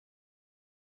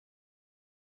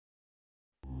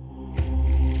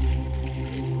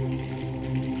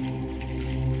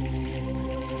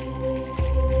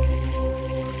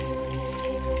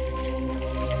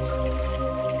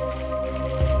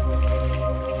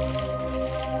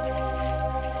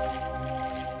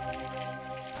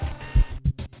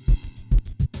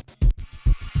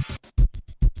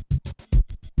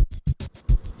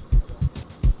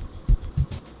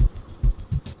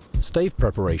Stave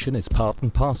preparation is part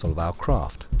and parcel of our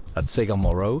craft. At Seguin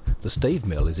Moreau, the stave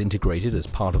mill is integrated as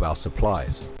part of our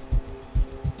supplies.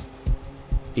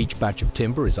 Each batch of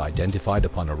timber is identified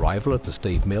upon arrival at the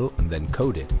stave mill and then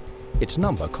coded. Its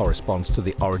number corresponds to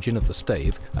the origin of the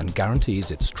stave and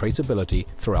guarantees its traceability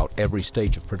throughout every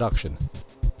stage of production.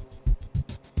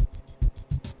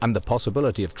 And the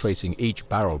possibility of tracing each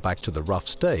barrel back to the rough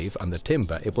stave and the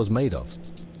timber it was made of.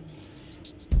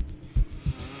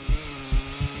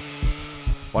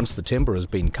 Once the timber has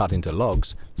been cut into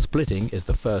logs, splitting is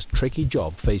the first tricky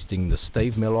job facing the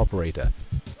stave mill operator.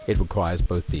 It requires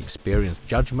both the experienced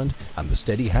judgment and the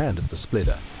steady hand of the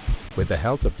splitter. With the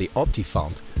help of the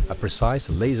Optifont, a precise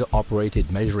laser-operated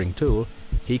measuring tool,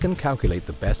 he can calculate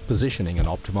the best positioning and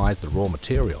optimize the raw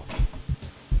material.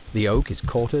 The oak is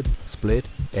quartered, split,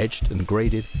 edged and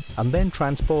graded, and then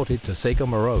transported to Seguin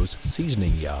Moreau's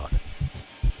seasoning yard.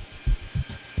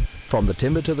 From the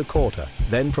timber to the quarter,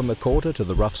 then from the quarter to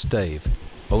the rough stave,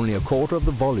 only a quarter of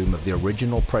the volume of the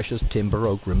original precious timber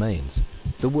oak remains.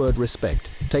 The word respect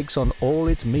takes on all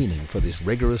its meaning for this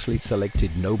rigorously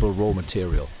selected noble raw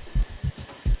material.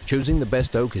 Choosing the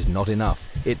best oak is not enough,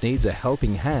 it needs a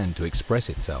helping hand to express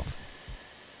itself.